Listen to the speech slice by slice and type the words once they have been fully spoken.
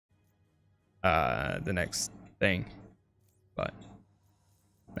the next thing, but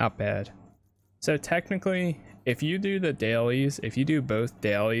not bad. So technically, if you do the dailies, if you do both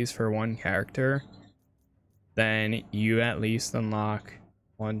dailies for one character, then you at least unlock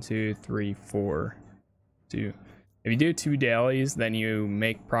 1, 2, 3, 4. If you do 2 dailies, then you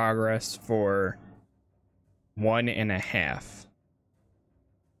make progress for 1.5.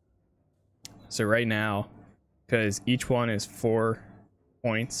 So right now, because each one is 4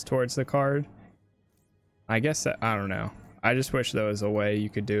 points towards the card, I guess I don't know. I just wish there was a way you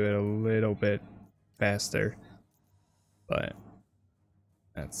could do it a little bit faster, but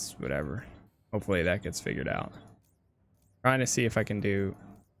that's whatever. Hopefully that gets figured out. Trying to see if I can do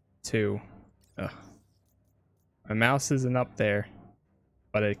 2. Ugh. My mouse isn't up there,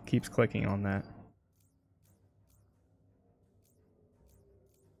 but it keeps clicking on that.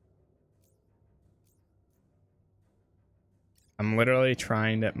 I'm literally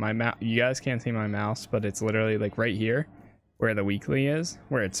trying to, my mouse, you guys can't see my mouse, but it's literally like right here where the weekly is,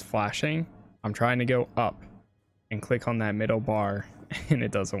 where it's flashing. I'm trying to go up and click on that middle bar and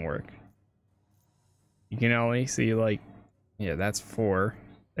it doesn't work. You can only see like, yeah, that's 4.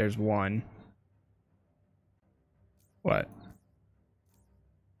 There's 1. What?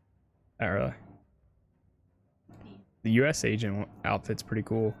 Not really. The US agent outfit's pretty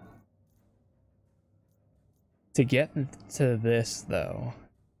cool. To get to this though,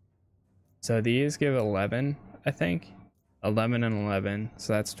 so these give 11, I think. 11 and 11,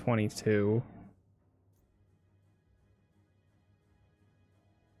 so that's 22.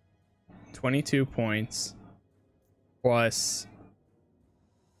 22 points plus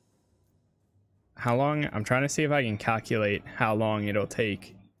how long, I'm trying to see if I can calculate how long it'll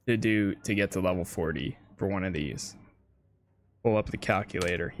take to get to level 40 for one of these. Pull up the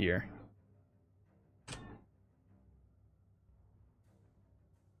calculator here.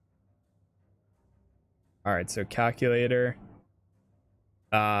 All right, so calculator,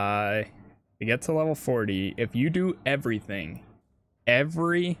 to get to level 40, if you do everything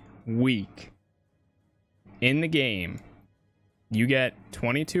every week in the game, you get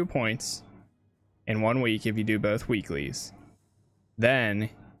 22 points in 1 week if you do both weeklies. Then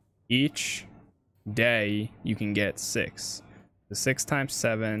each day you can get 6. So 6 times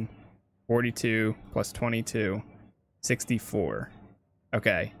 7, 42 plus 22, 64.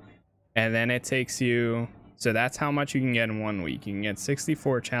 Okay. And then it takes you, so that's how much you can get in 1 week. You can get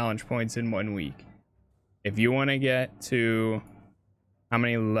 64 challenge points in 1 week. If you want to get to, how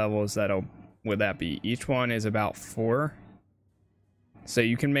many levels would that be? Each one is about 4. So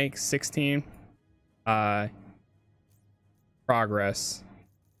you can make 16 progress,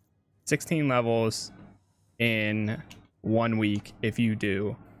 16 levels in 1 week if you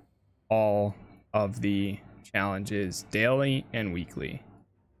do all of the challenges daily and weekly.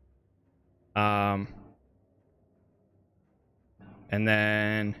 And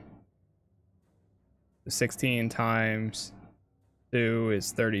then 16 times 2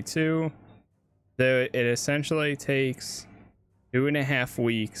 is 32. So it essentially takes 2.5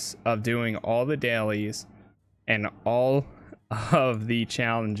 weeks of doing all the dailies and all of the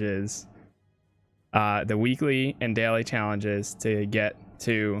challenges, the weekly and daily challenges, to get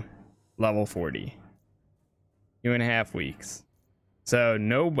to level 40. 2.5 weeks. So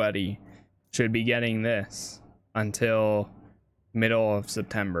nobody should be getting this until middle of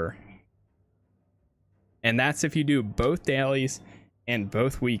September. And that's if you do both dailies and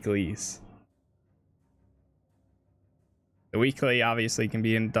both weeklies. The weekly obviously can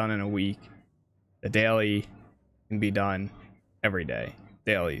be done in a week. The daily can be done every day.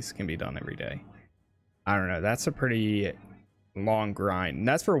 Dailies can be done every day. I don't know. That's a pretty long grind. And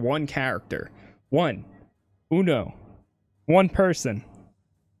that's for one character. One person.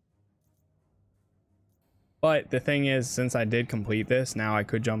 But the thing is, since I did complete this, now I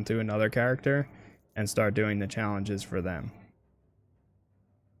could jump to another character and start doing the challenges for them.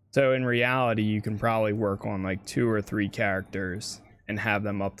 So in reality, you can probably work on like 2 or 3 characters and have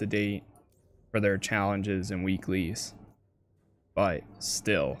them up to date for their challenges and weeklies. But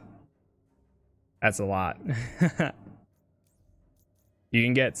still, that's a lot. You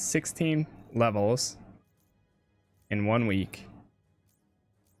can get 16 levels in 1 week.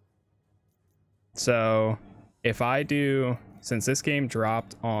 So if I do, since this game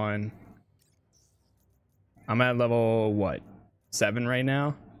dropped on, I'm at level, what, 7 right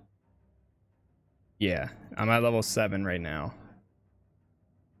now? Yeah, I'm at level 7 right now.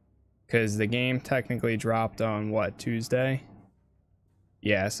 Because the game technically dropped on, what, Tuesday?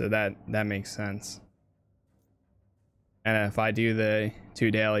 Yeah, so that makes sense. And if I do the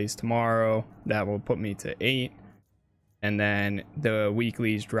 2 dailies tomorrow, that will put me to 8. and then the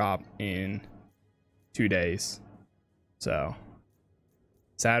weeklies drop in 2 days. So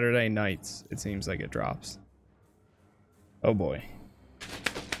Saturday nights, it seems like it drops. Oh boy,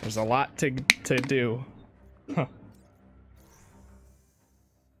 there's a lot to do. Huh.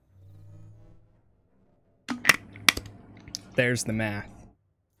 There's the math.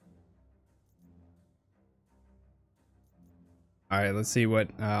 All right, let's see what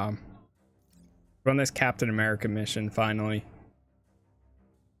run this Captain America mission finally.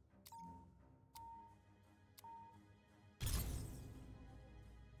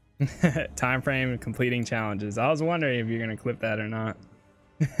 Time frame completing challenges. I was wondering if you're gonna clip that or not.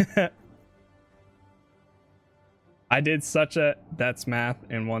 I did such a that's math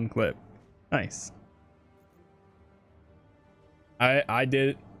in one clip. Nice. I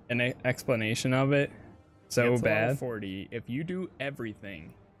did an explanation of it so bad. 40. If you do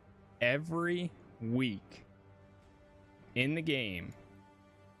everything every week in the game,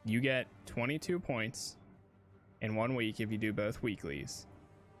 you get 22 points in 1 week if you do both weeklies.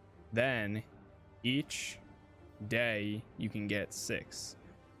 Then each day you can get 6.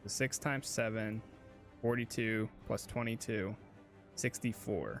 So 6 times 7, 42 plus 22,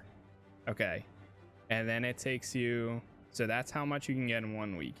 64. Okay. And then it takes you, so that's how much you can get in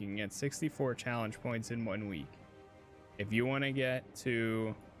 1 week. You can get 64 challenge points in 1 week. If you want to get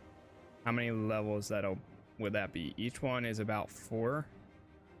to, how many levels would that be? Each one is about 4.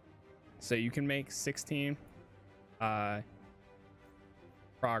 So you can make 16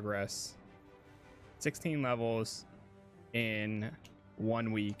 progress, 16 levels in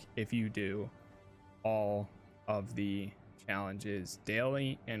 1 week if you do all of the challenges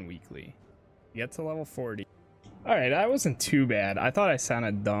daily and weekly. Get to level 40. All right, that wasn't too bad. I thought I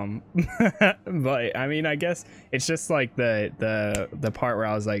sounded dumb, but I mean, I guess it's just like the part where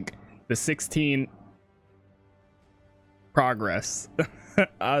I was like the 16 progress.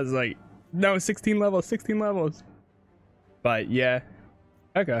 I was like, no, 16 levels, 16 levels. But yeah,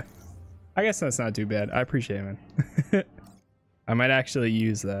 okay. I guess that's not too bad. I appreciate it, man. I might actually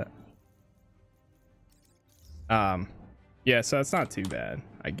use that. Yeah, so it's not too bad.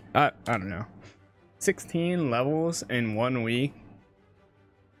 I don't know. 16 levels in 1 week.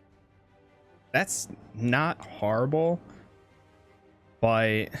 That's not horrible,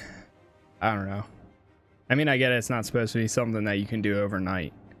 but I don't know. I mean, I get it, it's not supposed to be something that you can do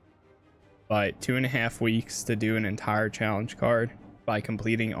overnight, but 2.5 weeks to do an entire challenge card by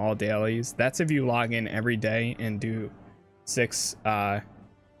completing all dailies. That's if you log in every day and do 6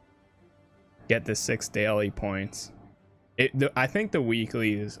 get the 6 daily points. I think the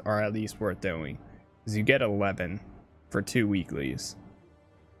weeklies are at least worth doing, because you get 11 for 2 weeklies,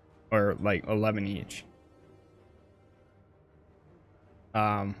 or like 11 each.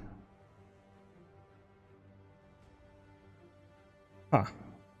 Huh.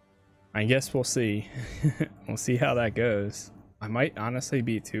 I guess we'll see. We'll see how that goes. I might honestly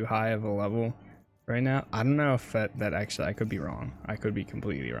be too high of a level right now. I don't know if that actually, I could be wrong. I could be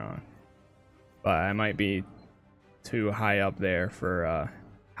completely wrong, but I might be too high up there for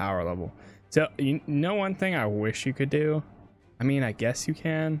power level. So you know, one thing I wish you could do, I mean, I guess you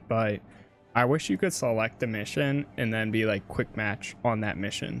can, but I wish you could select a mission and then be like quick match on that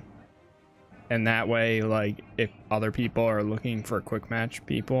mission, and that way, like, if other people are looking for quick match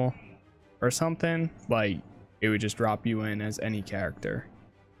people or something, like, it would just drop you in as any character.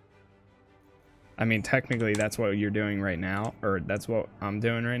 I mean, technically that's what you're doing right now, or that's what I'm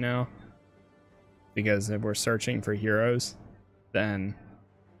doing right now, because if we're searching for heroes, then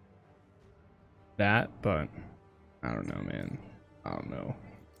that, but I don't know, man. I don't know.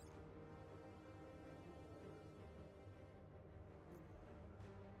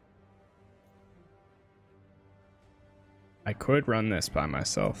 I could run this by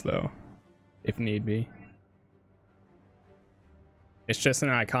myself though, if need be. It's just an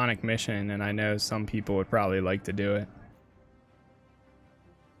iconic mission, and I know some people would probably like to do it.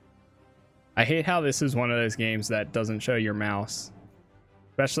 I hate how this is one of those games that doesn't show your mouse,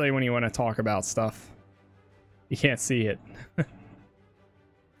 especially when you want to talk about stuff. You can't see it.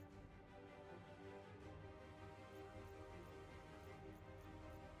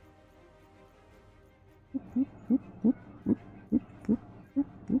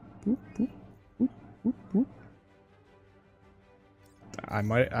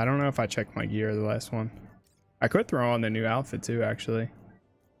 I don't know if I checked my gear the last one. I could throw on the new outfit too, actually.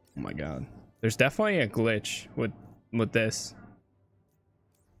 Oh my god. There's definitely a glitch with this.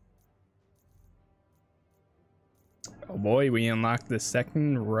 Oh boy, we unlocked the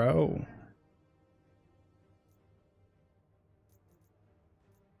second row.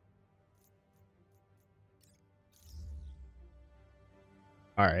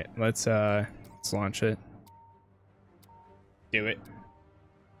 All right, let's launch it. Do it.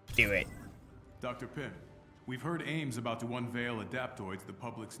 Do it. Dr. Pym, we've heard A.I.M's about to unveil adaptoids the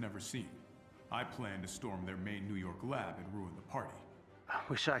public's never seen. I plan to storm their main New York lab and ruin the party. I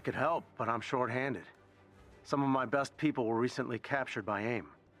wish I could help, but I'm short-handed. Some of my best people were recently captured by A.I.M.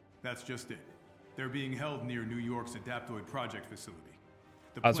 That's just it. They're being held near New York's Adaptoid Project facility.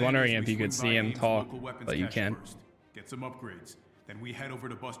 I was wondering if you could see him talk, but you can't. Get some upgrades. Then we head over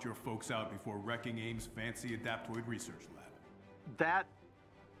to bust your folks out before wrecking A.I.M's fancy Adaptoid research lab. That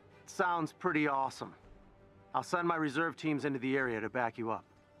sounds pretty awesome. I'll send my reserve teams into the area to back you up.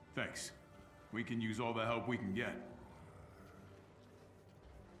 Thanks. We can use all the help we can get.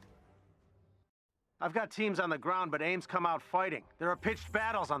 I've got teams on the ground, but A.I.M's come out fighting. There are pitched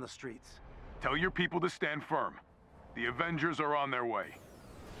battles on the streets. Tell your people to stand firm. The Avengers are on their way.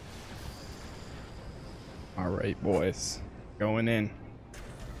 All right, boys. Going in.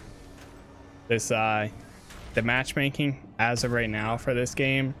 This, the matchmaking, as of right now for this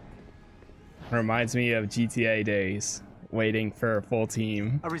game, reminds me of GTA days. Waiting for a full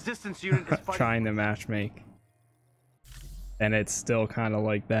team. A resistance unit is trying to matchmake. And it's still kind of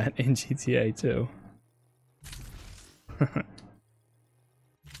like that in GTA too.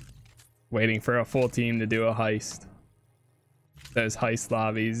 Waiting for a full team to do a heist. Those heist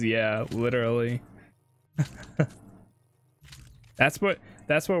lobbies, yeah, literally. That's what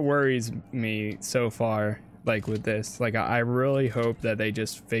worries me so far, like with this. Like I really hope that they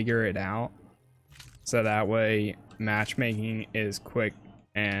just figure it out, so that way matchmaking is quick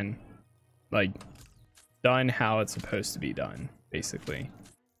and like done how it's supposed to be done, basically.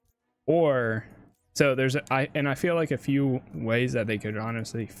 Or so there's I feel like a few ways that they could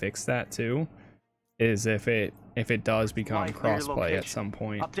honestly fix that too is if it does become crossplay at some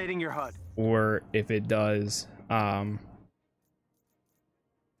point, updating your HUD, or if it does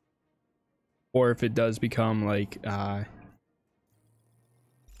become like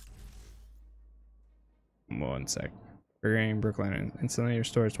one sec. Wherein Brooklyn and instantly your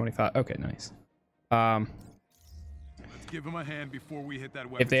store is 25. Okay, nice. Let's give him a hand before we hit that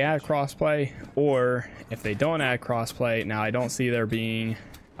if they add crossplay, or if they don't add crossplay, now I don't see there being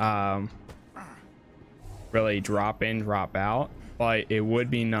really drop in, drop out, but it would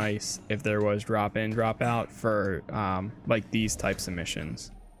be nice if there was drop in, drop out for like these types of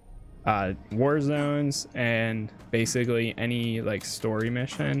missions. War zones and basically any like story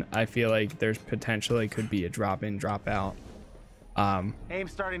mission, I feel like there's potentially could be a drop in, drop out A.I.M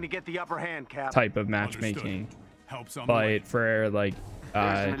starting to get the upper hand, Cap. type of matchmaking. But for like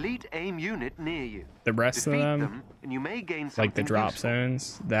there's an elite A.I.M unit near you. the rest of them, and you may gain like the drop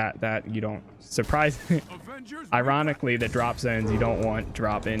zones, that you don't surprise. Ironically, the drop zones you don't want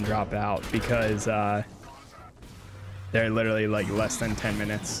drop in, drop out, because they're literally like less than 10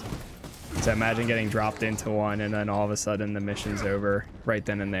 minutes. So imagine getting dropped into one and then all of a sudden the mission's over right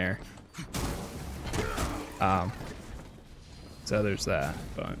then and there. So there's that,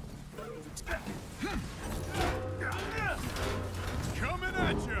 but coming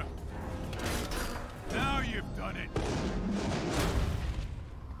at you. Now you've done it.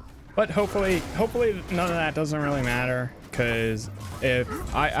 but hopefully none of that doesn't really matter, because if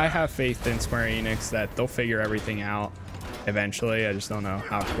I have faith in Square Enix that they'll figure everything out eventually. I just don't know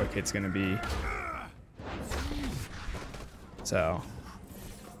how quick it's gonna be. So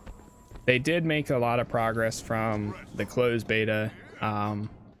they did make a lot of progress from the closed beta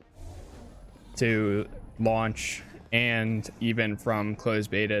to launch, and even from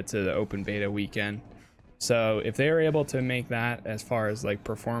closed beta to the open beta weekend. So if they were able to make that as far as like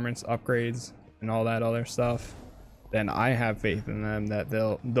performance upgrades and all that other stuff, then I have faith in them that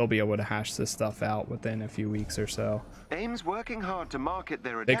they'll be able to hash this stuff out within a few weeks or so. A.I.M's working hard to market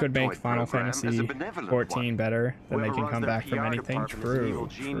their They could make adaptoid Final program Fantasy as a benevolent 14 one. better, then they Whoever can runs come their back from PR anything. department is an evil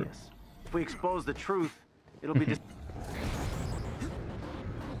True. genius. If we expose the truth, it'll be just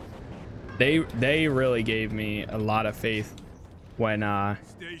They really gave me a lot of faith when I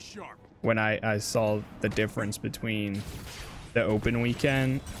saw the difference between the open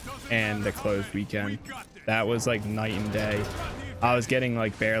weekend and the closed weekend. That was like night and day. I was getting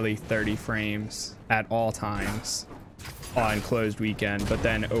like barely 30 frames at all times on closed weekend, but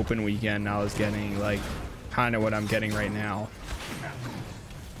then open weekend I was getting like kind of what I'm getting right now.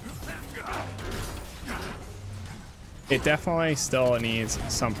 It definitely still needs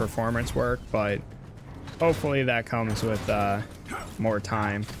some performance work, but hopefully that comes with more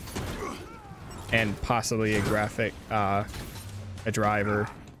time and possibly a graphic, a driver,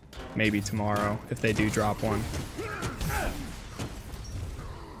 maybe tomorrow if they do drop one.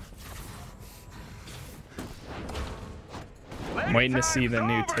 I'm waiting to see the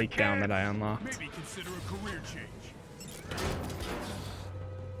new takedown that I unlocked. Maybe consider a career change.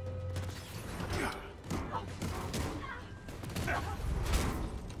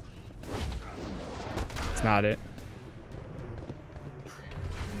 It's not it.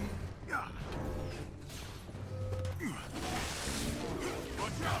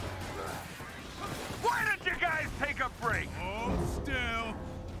 Why don't you guys take a break? Oh, still.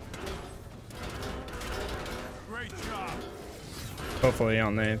 Great job. Hopefully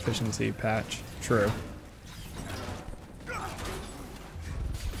on the efficiency patch. True.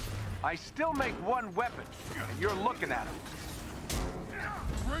 I still make one weapon, and you're looking at him.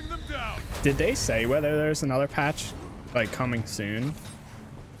 Bring them down. Did they say whether there's another patch like coming soon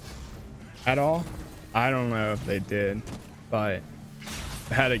at all? I don't know if they did, but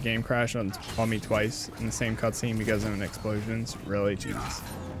I had a game crash on me twice in the same cutscene because of an explosions. Really, jeez.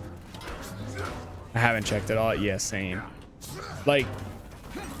 I haven't checked it all. Yeah, same. Like,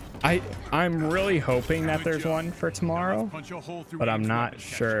 I'm really hoping that there's one for tomorrow, but I'm not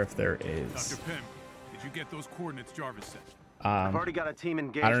sure if there is. Dr. Pym, did you get those coordinates Jarvis sent? I've already got a team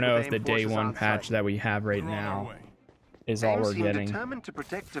engaged. I don't know with if the AIM day forces one on patch site. that we have right We're on our now way. is all AIM we're seem getting. determined to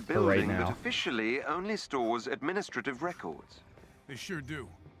protect a right building now. that officially only stores administrative records. They sure do.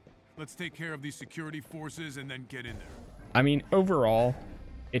 Let's take care of these security forces and then get in there. I mean, overall,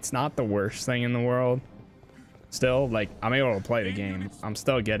 it's not the worst thing in the world. Still, like, I'm able to play the game. I'm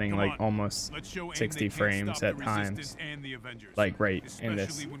still getting like almost Let's show AIM 60 they can't frames stop at the times, Resistance and the Avengers, like right in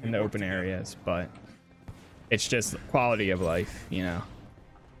especially when we the work open together. areas, but it's just quality of life, you know.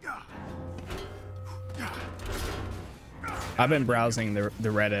 I've been browsing the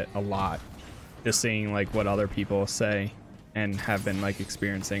Reddit a lot, just seeing like what other people say and have been like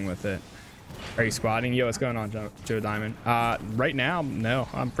experiencing with it. Are you squatting? Yo, what's going on, Joe Diamond? Right now, no,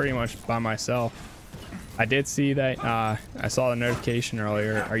 I'm pretty much by myself. I did see that, I saw the notification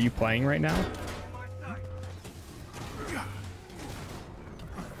earlier. Are you playing right now?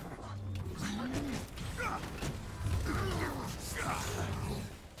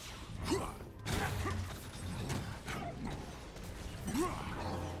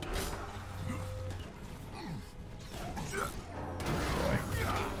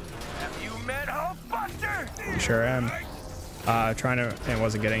 Have you met Hulkbuster? Sure am. Trying to, and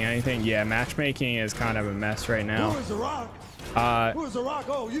wasn't getting anything. Yeah, matchmaking is kind of a mess right now. Who is The Rock? Who is The Rock?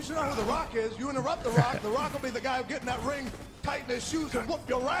 Oh, you should know who The Rock is. You interrupt The Rock, The Rock will be the guy who get in that ring, tighten his shoes, and whoop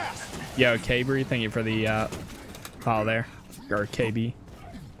your ass. Yo, K-Bree, thank you for the follow there. Or KB.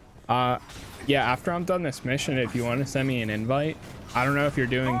 Yeah, after I'm done this mission, if you want to send me an invite, I don't know if you're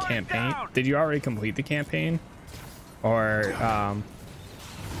doing campaign. Did you already complete the campaign? Or,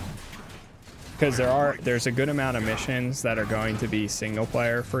 because there's a good amount of missions that are going to be single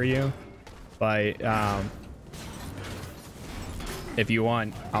player for you. But, if you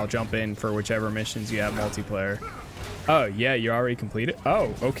want, I'll jump in for whichever missions you have multiplayer. Oh, yeah, you already completed?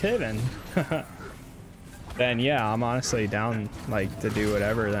 Oh, okay then. Then yeah, I'm honestly down like to do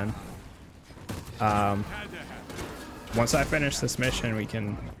whatever then. Once I finish this mission, we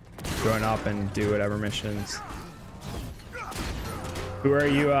can join up and do whatever missions. Who are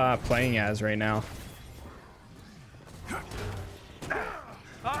you playing as right now?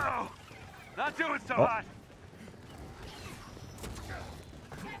 Uh-oh! Not doing so Oh. hot.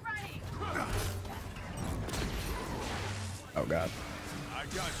 Oh god. I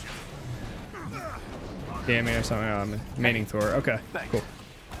got you. Damn it or something. I'm maining Thor. Okay, cool.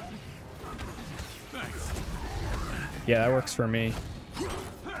 Thanks. Yeah, that works for me.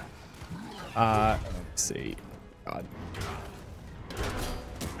 Let's see. God.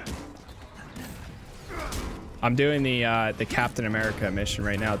 I'm doing the Captain America mission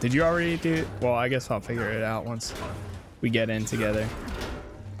right now. Did you already do it? Well, I guess I'll figure it out once we get in together.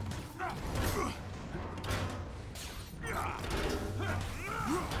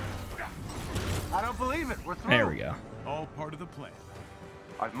 I don't believe it. We're through. There we go. All part of the plan.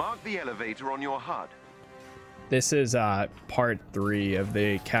 I've marked the elevator on your HUD. This is part 3 of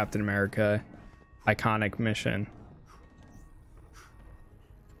the Captain America iconic mission.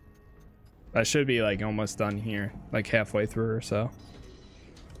 I should be like almost done here, like halfway through or so.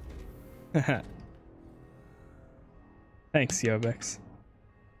 Thanks, Yobix.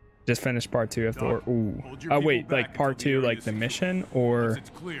 Just finished part 2 of Thor. Ooh. Hold your Oh people wait, back like part until 2, the like area's the secure. mission, Once or it's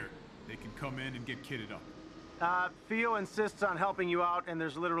clear, they can come in and get kitted up. Theo insists on helping you out, and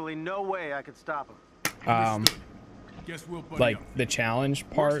there's literally no way I could stop him. Guess we'll buddy like up. the challenge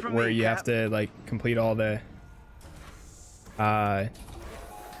for part where me, you Cap. have to like complete all the Let's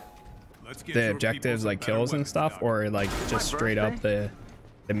get your people objectives some like better kills and weapons, stuff, Doc. or like just My straight up birthday?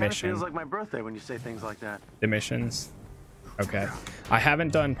 the Kinda mission, feels like my birthday when you say things like that. the missions. Okay. I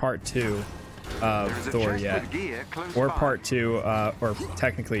haven't done part 2 of Thor yet. Or part 2, or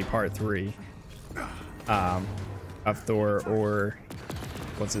technically part 3 of Thor, or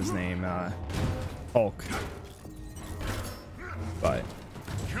what's his name? Hulk. But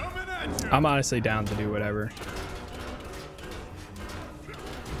I'm honestly down to do whatever.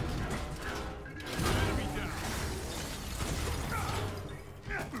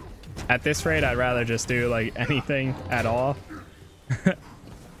 At this rate, I'd rather just do like anything at all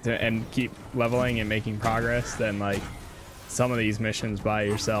and keep leveling and making progress than like some of these missions by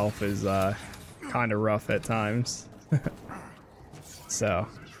yourself is kind of rough at times. So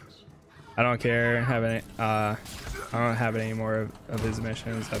I don't care having I don't have any more of his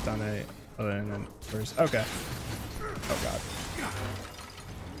missions. I've done it other than first. Okay. Oh god.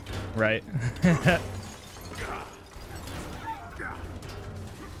 Right.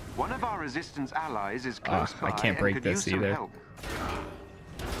 One of our resistance allies is close by. I can't break this either. Help.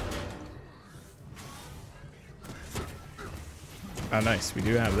 Oh, nice. We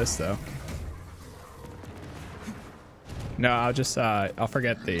do have this though. No, I'll just I'll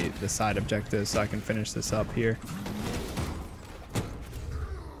forget the side objectives so I can finish this up here.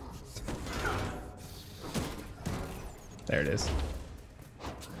 There it is.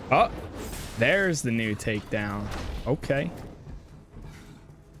 Oh, there's the new takedown. Okay.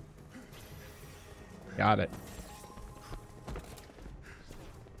 Got it.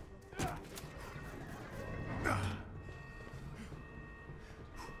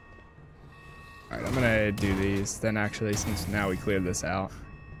 Alright, I'm gonna do these then, actually, since now we cleared this out.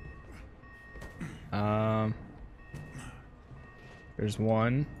 There's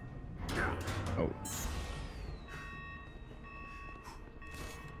one. Oh.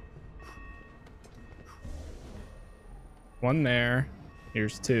 One there.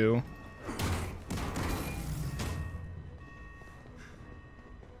 Here's two.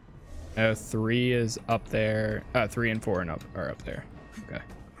 Three is up there. 3 and 4 and up are up there. Okay.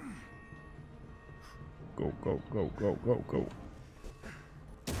 Go, go, go, go, go, go.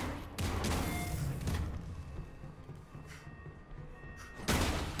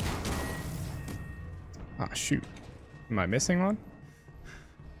 Ah, shoot. Am I missing one?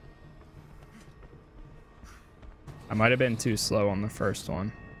 I might have been too slow on the first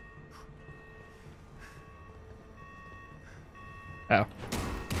one. Oh.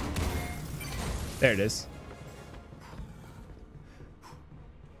 There it is.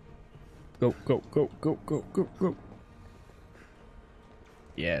 Go, go, go, go, go, go, go.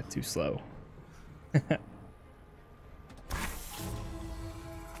 Yeah, too slow.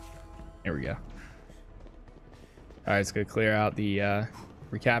 Here we go. Alright, it's gonna clear out the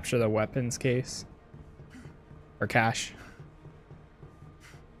recapture the weapons case. Or cache.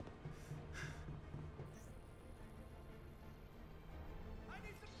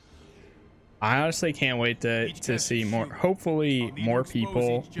 I honestly can't wait to see more, hopefully more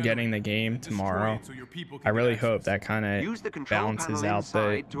people getting the game tomorrow. I really hope that kind of balances out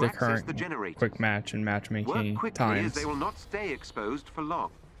the current quick match and matchmaking times. They will not stay exposed for long.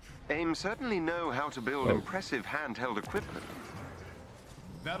 AIM certainly know how to build impressive handheld equipment.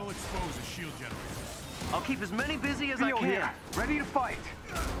 That'll expose a shield generator. I'll keep as many busy as I can. Here, ready to fight.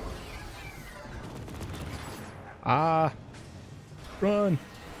 Ah, run.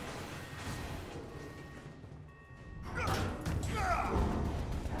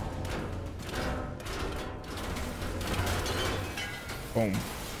 Boom.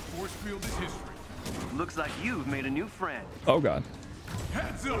 Force field is history. Looks like you've made a new friend. Oh god.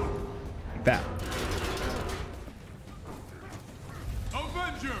 Heads up. Like that.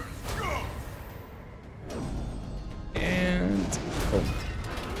 Avengers, go. And boom.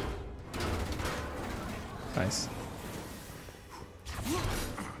 Nice.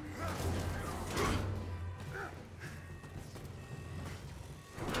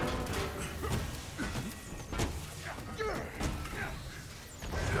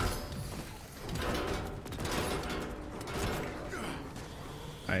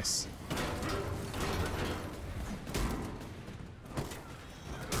 Nice.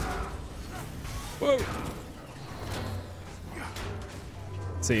 Whoa.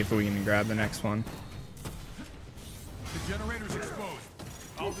 Let's see if we can grab the next one. The generator's exposed.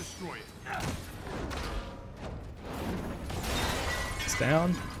 I'll destroy it. It's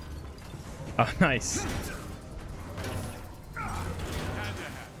down. Oh, nice.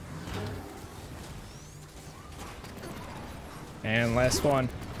 And last one.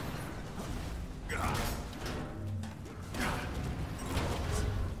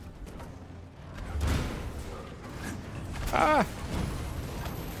 Ah!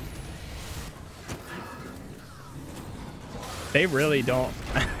 They really don't.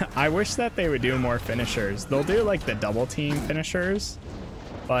 I wish that they would do more finishers. They'll do like the double team finishers,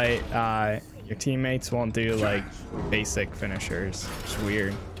 but your teammates won't do like basic finishers. It's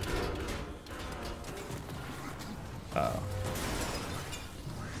weird. Oh,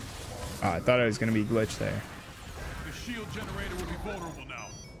 I thought it was gonna be glitched there. The shield generator will be vulnerable now.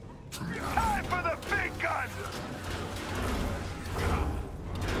 Time for the big gun!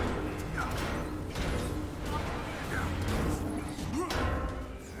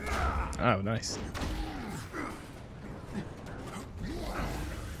 Oh, nice.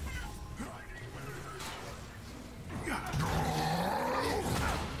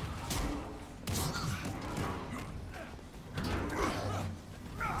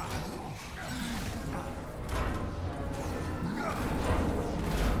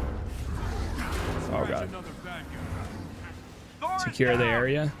 Oh god. Secure the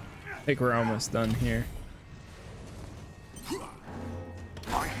area. I think we're almost done here.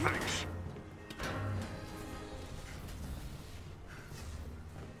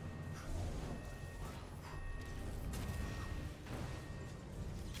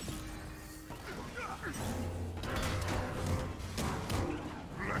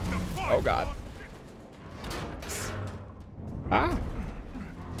 Oh god. Ah.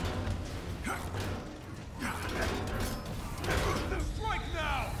 Strike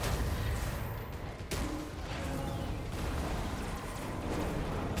now!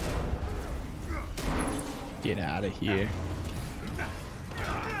 Get out of here.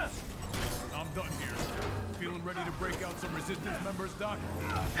 I'm done here. Feeling ready to break out some resistance members, Doc?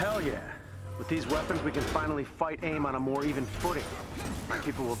 Hell yeah. With these weapons, we can finally fight AIM on a more even footing. My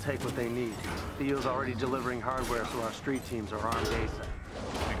people will take what they need. Theo's already delivering hardware, so our street teams are armed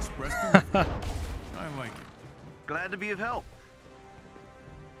ASAP. Express delivery. I like it. Glad to be of help.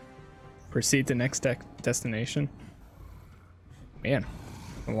 Proceed to next destination. Man,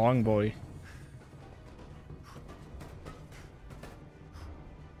 a long boy.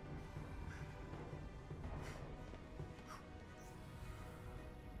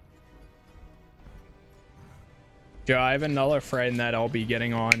 Joe, I have another friend that I'll be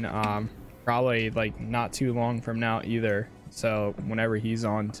getting on probably like not too long from now either. So whenever he's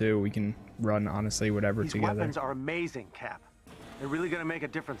on too, we can run honestly whatever These together. weapons are amazing, Cap. They're really gonna make a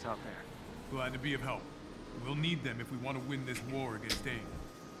difference out there. Glad to be of help. We'll need them if we want to win this war against AIM.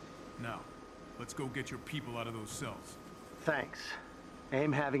 Now, let's go get your people out of those cells. Thanks.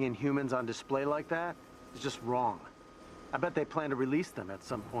 AIM having Inhumans on display like that is just wrong. I bet they plan to release them at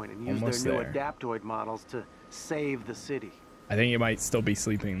some point and use Almost their new there. adaptoid models to save the city. I think he might still be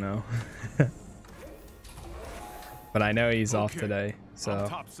sleeping though. But I know he's off today, so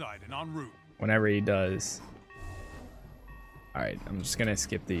Topside and en route. whenever he does. All right, I'm just gonna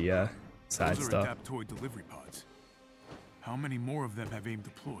skip the side Those are stuff. adaptoid delivery pods. How many more of them have AIM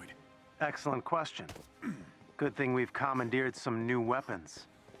deployed? Excellent question. Good thing we've commandeered some new weapons.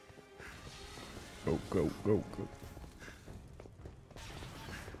 Go, go, go, go.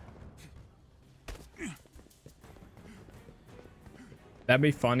 That'd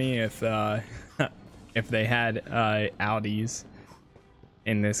be funny if if they had Audis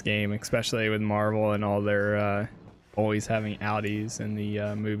in this game, especially with Marvel and all their always having Audis in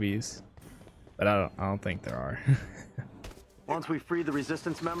the movies. But I don't think there are. Once we free the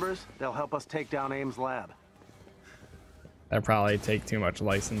Resistance members, they'll help us take down AIM's lab. That'd probably take too much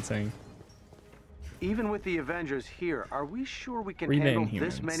licensing. Even with the Avengers here, are we sure we can Rename handle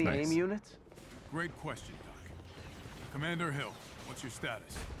this humans, many nice. AIM units? Great question, Doc. Commander Hill, what's your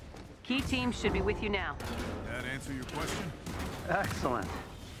status? Key team should be with you now. That answer your question? Excellent.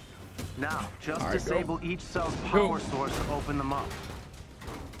 Now, just All right, disable go. each cell's Go. power source to open them up.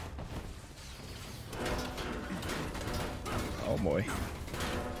 Oh boy.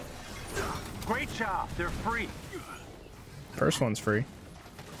 Great job, they're free. First one's free.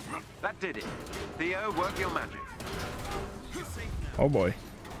 That did it. Theo, work your magic. Oh boy.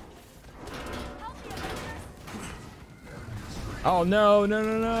 Oh no, no,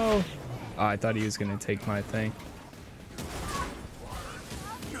 no, no. Oh, I thought he was gonna take my thing.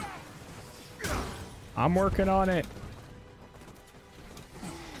 I'm working on it.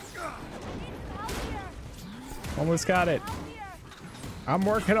 Almost got it. I'm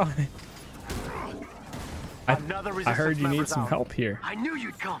working on it. I heard you need some help here. I knew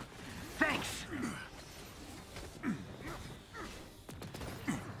you'd come. Thanks.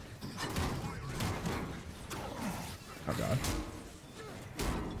 Oh god.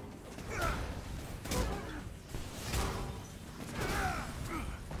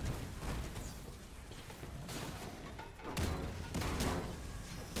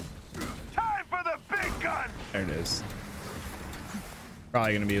 Time for the big gun! There it is.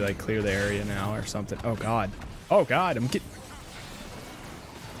 Probably gonna be like clear the area now or something. Oh god. Oh god, I'm getting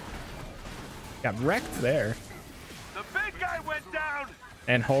got wrecked there. The big guy went down.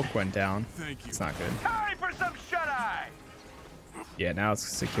 And Hulk went down. Thank you. It's not good. Time for some shut-eye. Yeah, now let's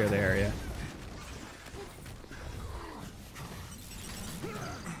secure the area.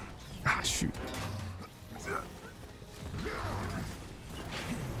 Ah, shoot.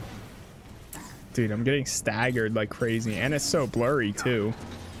 Dude, I'm getting staggered like crazy. And it's so blurry, too.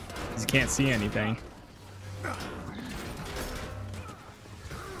 'Cause you can't see anything.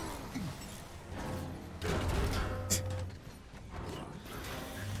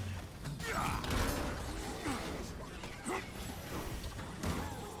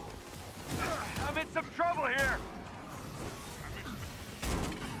 I'm in some trouble here.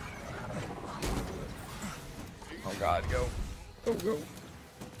 Oh, God, go. Go, go.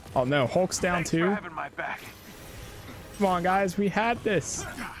 Oh, no. Hulk's down, Thanks too. for having my back. Come on, guys. We had this.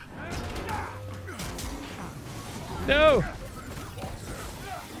 No.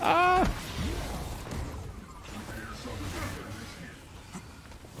 Ah.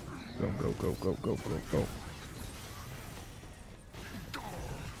 Go, go, go, go, go, go, go.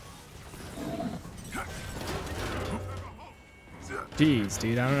 Jeez,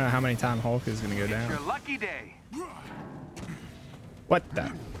 dude. I don't know how many times Hulk is going to go Your down. lucky day. What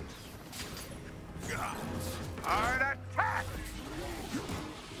the? Hard attack.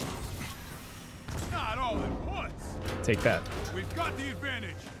 Not all at once. Take that. We've got the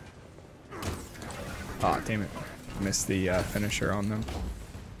advantage. Oh, damn it. Missed the finisher on them.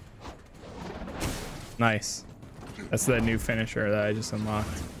 Nice. That's the new finisher that I just unlocked.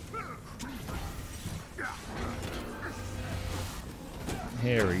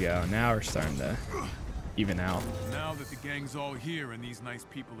 Here we go. Now we're starting to even out. Now that the gang's all here and these nice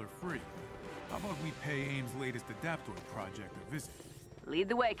people are free, how about we pay AIM's latest adaptoid project a visit? Lead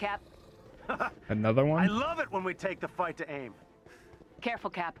the way, Cap. Another I one? love it when we take the fight to AIM.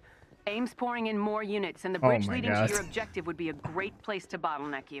 Careful, Cap. AIM's pouring in more units, and the Oh bridge my leading God. to your objective would be a great place to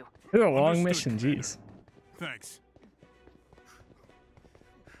bottleneck you. This is a long Understood, mission, Commander. jeez. Thanks.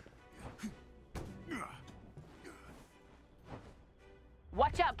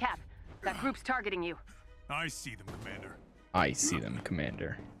 Watch out, Cap. That group's targeting you. I see them, Commander. I see them,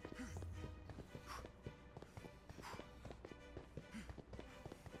 Commander.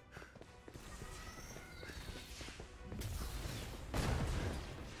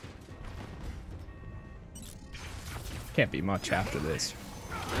 Can't be much after this.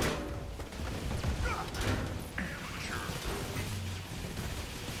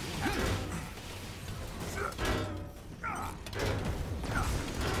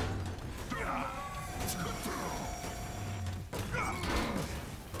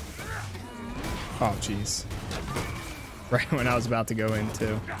 Oh, jeez. Right when I was about to go in,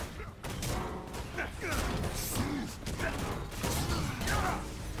 too.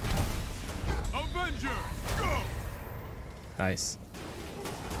 Avenger, go! Nice.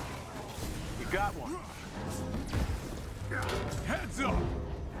 You got one. Heads up!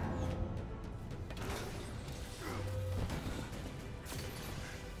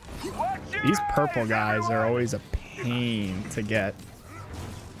 These purple guys are always a pain to get.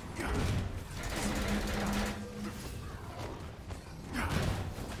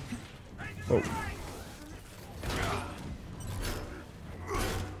 Oh.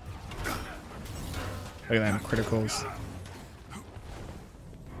 Look at them criticals.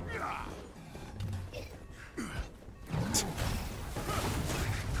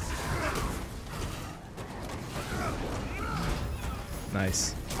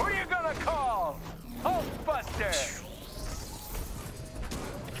 Nice. Who you gonna call? Hulkbuster.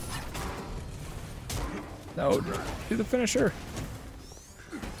 No, do the finisher.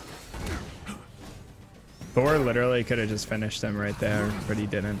 Thor literally could have just finished him right there, but he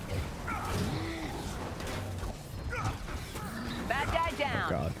didn't. Bad guy down. Oh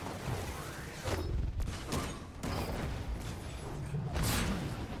god.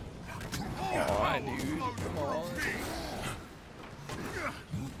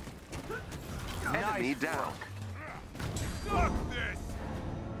 Enemy down. Fuck this!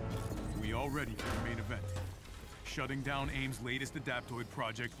 We all ready for the main event. Shutting down AIM's latest adaptoid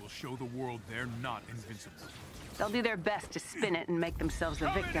project will show the world they're not invincible. They'll do their best to spin it and make themselves the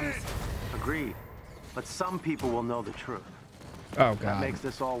victims. Agreed. But some people will know the truth. Oh That god. makes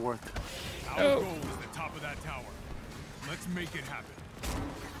this all worth it. Our goal is the top of that tower. Let's make it happen.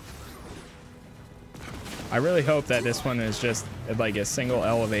 I really hope that this one is just like a single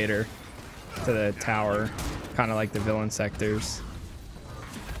elevator to the tower, kind of like the villain sectors.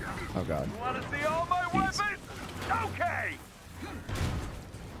 Oh god. Want to see all my Jeez. weapons? Okay.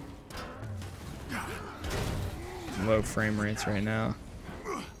 some low frame rates right now.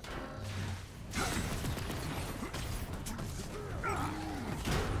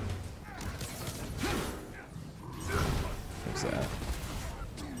 What's that?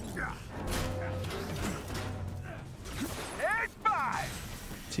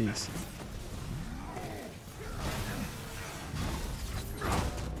 Jeez.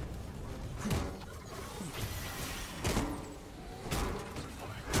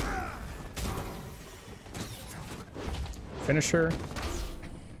 Finisher.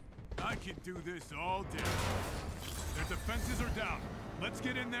 I can do this all day. Their defenses are down. Let's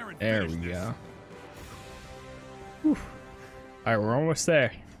get in there and There finish we this. go. Whew. All right, we're almost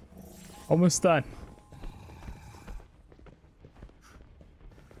there. Almost done.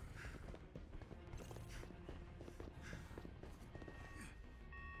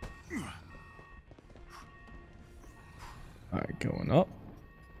 All right, going up.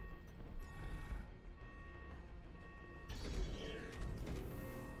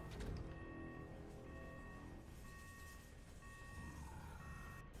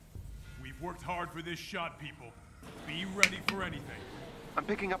 We've worked hard for this shot, people. Be ready for anything. I'm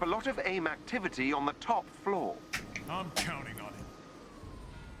picking up a lot of AIM activity on the top floor. I'm counting on it.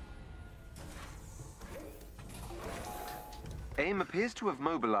 AIM appears to have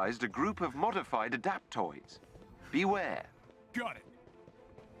mobilized a group of modified adaptoids. Beware. Got it.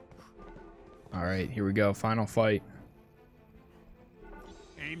 All right, here we go. Final fight.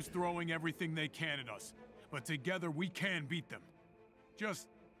 AIM's throwing everything they can at us, but together we can beat them. Just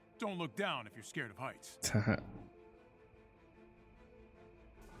don't look down if you're scared of heights.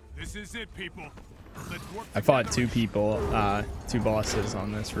 This is it, people. Let's work I fought together. two bosses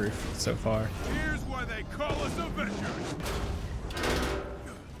on this roof so far. Here's why they call us Avengers.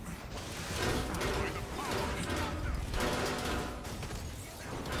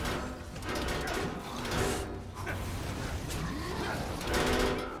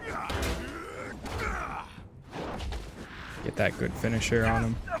 Get that good finisher on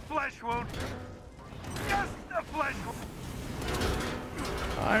him. The flesh wound. Just the flesh wound.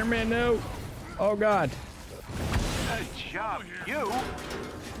 Iron Man, no. Oh, God. Good job, you.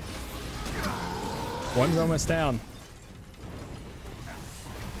 One's almost down.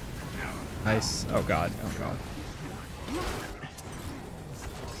 Nice. Oh, God. Oh, God.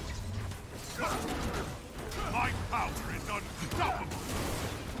 My power is unstoppable.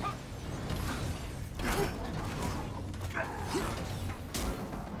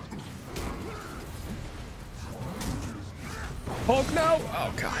 Hulk, no.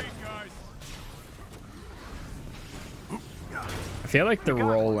 Oh, God. I feel like the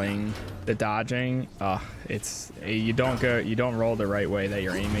rolling, the dodging, it's you don't roll the right way that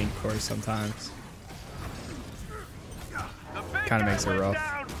you're aiming for sometimes. Kind of makes it rough.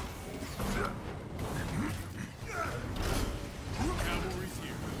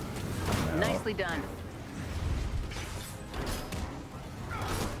 Nicely done.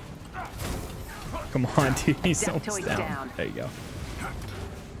 Come on, dude, he's almost Adaptoid down. down. There you go.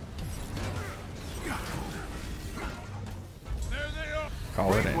 There they are.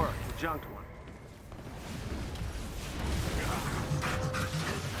 Call it Great in. work, the junked one.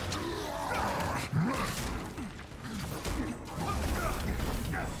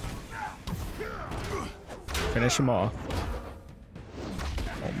 Finish him off.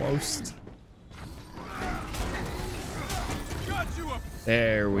 Almost. Got you up.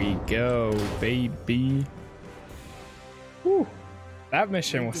 There we go, baby. Whew. That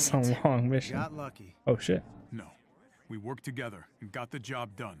mission was a long mission. Got lucky. Oh, shit. No, we worked together and got the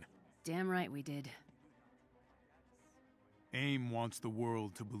job done. Damn right we did. AIM wants the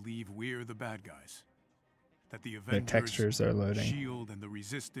world to believe we're the bad guys. That the The Avengers, textures are loading. Shield, and the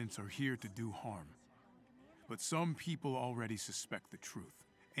Resistance are here to do harm. But some people already suspect the truth.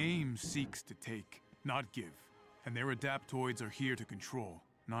 AIM seeks to take, not give. And their adaptoids are here to control,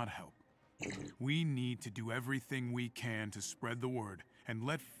 not help. We need to do everything we can to spread the word and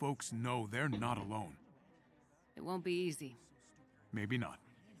let folks know they're not alone. It won't be easy. Maybe not.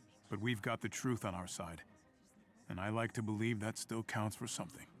 But we've got the truth on our side. And I like to believe that still counts for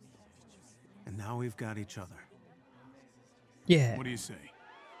something. And now we've got each other. Yeah. What do you say?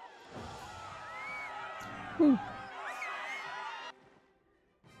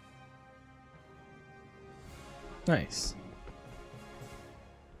 Nice.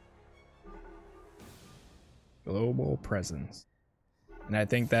 Global presence. And I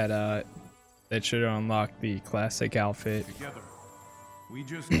think that that should unlock the classic outfit. Together, we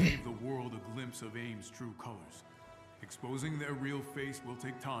just gave the world a glimpse of AIM's true colors. Exposing their real face will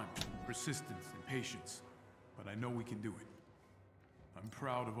take time, persistence, and patience. But I know we can do it. I'm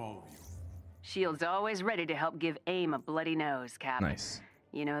proud of all of you. Shield's always ready to help give AIM a bloody nose, Cap. Nice.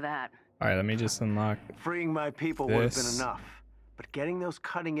 You know that. All right, let me just unlock. Freeing my people would have been This. enough, but getting those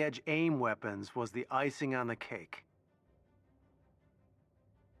cutting-edge AIM weapons was the icing on the cake.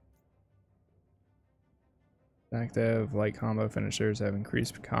 Active light combo finishers have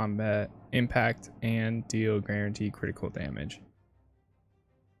increased combat impact and deal guaranteed critical damage.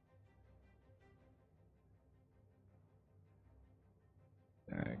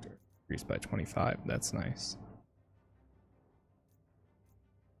 Increased by 25. That's nice.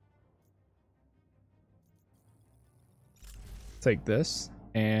 Take this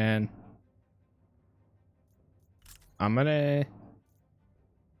and I'm gonna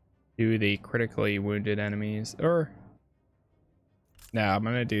do the critically wounded enemies, or no, I'm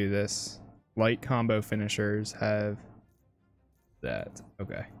gonna do this. Light combo finishers have that.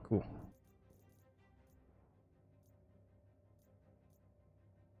 Okay, cool.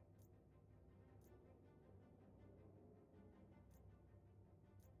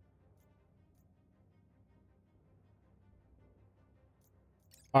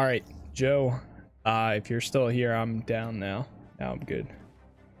 All right, Joe, if you're still here, I'm down now. Now I'm good.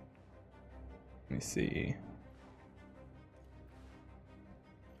 Let me see.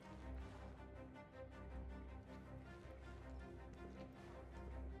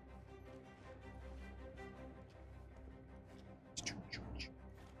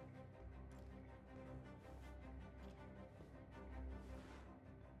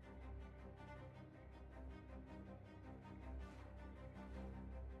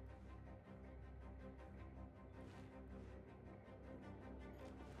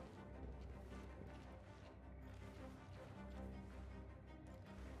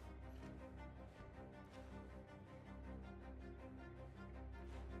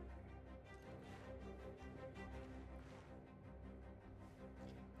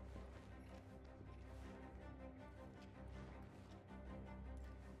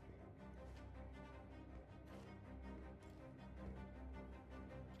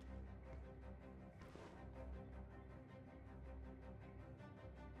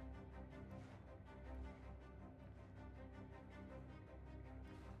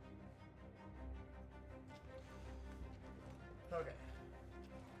 Okay.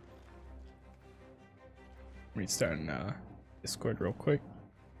 Restarting Discord real quick.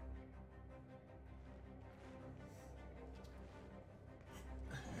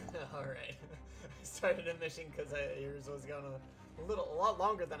 All right. I started a mission because yours was going a lot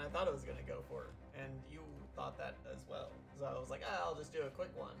longer than I thought it was gonna go for, and you thought that as well. So I was like, I'll just do a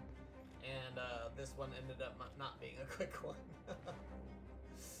quick one, and this one ended up not being a quick one.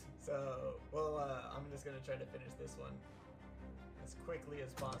 So, well, I'm just gonna try to finish this one as quickly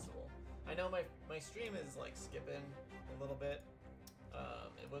as possible. I know my stream is like skipping a little bit.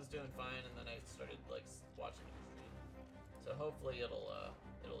 It was doing fine, and then I started like watching the stream. So hopefully it'll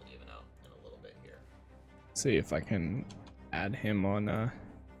even out in a little bit here. See if I can add him on. I'm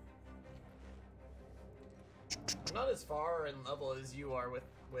not as far in level as you are with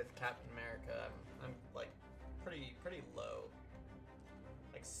Captain America. I'm like pretty low.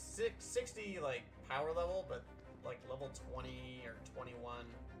 Like 60 like power level, but like level 20 or 21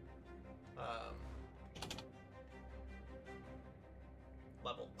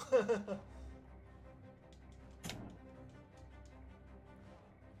 level.